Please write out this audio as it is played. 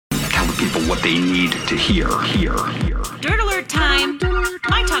people what they need to hear. Dirt Alert time.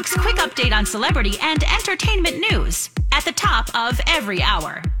 My Talk's quick update on celebrity and entertainment news at the top of every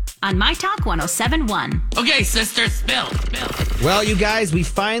hour on My Talk 107.1. Okay, sister, spill. Well, you guys, we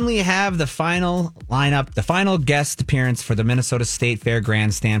finally have the final lineup, the final guest appearance for the Minnesota State Fair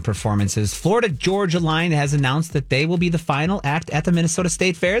Grandstand performances. Florida Georgia Line has announced that they will be the final act at the Minnesota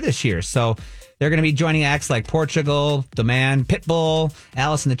State Fair this year. So they're going to be joining acts like Portugal, The Man, Pitbull,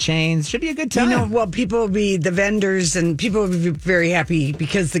 Alice in the Chains. Should be a good time. People will be the vendors and people will be very happy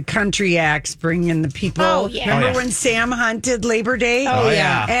because the country acts bring in the people. Oh, yeah. Remember when Sam hunted Labor Day? Oh,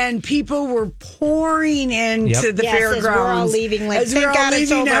 yeah. And people were pouring into the fairgrounds. As we're all leaving.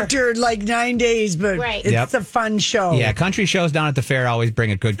 After like 9 days, but it's a fun show. Yeah, country shows down at the fair always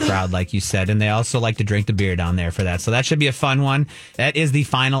bring a good crowd, like you said, and they also like to drink the beer down there for that. So that should be a fun one. That is the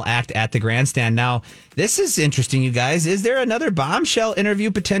final act at the Grandstand. Now, this is interesting, you guys. Is there another bombshell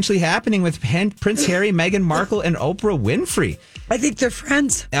interview potentially happening with Prince Harry, Meghan Markle, and Oprah Winfrey? I think they're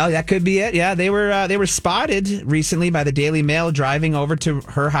friends. Oh, that could be it. Yeah, they were spotted recently by the Daily Mail driving over to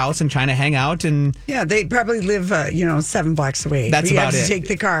her house and trying to hang out. And yeah, they probably live 7 blocks away. That's about it. You have to take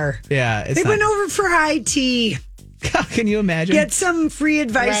the car. Yeah, they went over for high tea. Can you imagine? Get some free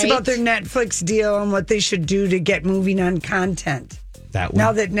advice about their Netflix deal and what they should do to get moving on content.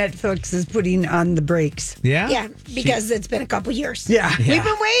 Now that Netflix is putting on the brakes. Yeah? Yeah, because it's been a couple years. Yeah. We've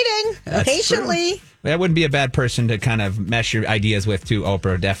been waiting patiently. True. That wouldn't be a bad person to kind of mesh your ideas with, too,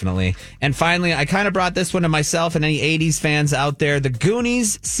 Oprah, definitely. And finally, I kind of brought this one to myself and any 80s fans out there. The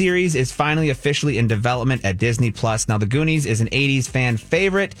Goonies series is finally officially in development at Disney+. Now, The Goonies is an 80s fan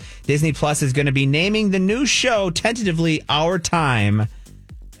favorite. Disney Plus is going to be naming the new show tentatively Our Time.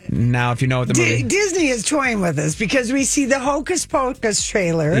 Now, if you know what the movie... Disney is toying with us because we see the Hocus Pocus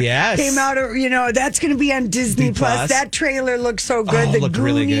trailer. Yes. Came out, that's going to be on Disney Plus. That trailer looks so good. Oh, the looked Goonies.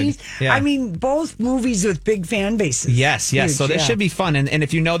 Really good. Yeah. I mean, both movies with big fan bases. Yes. Huge, so this should be fun. And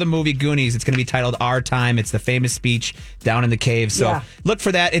if you know the movie Goonies, it's going to be titled Our Time. It's the famous speech down in the cave. So look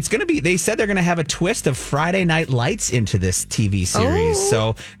for that. It's going to be, they said they're going to have a twist of Friday Night Lights into this TV series.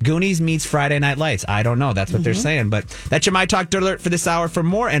 So Goonies meets Friday Night Lights. I don't know. That's what they're saying. But that's your My Talk Dirt Alert for this hour. For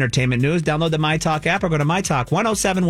more entertainment news, download the My Talk app or go to MyTalk 107.1.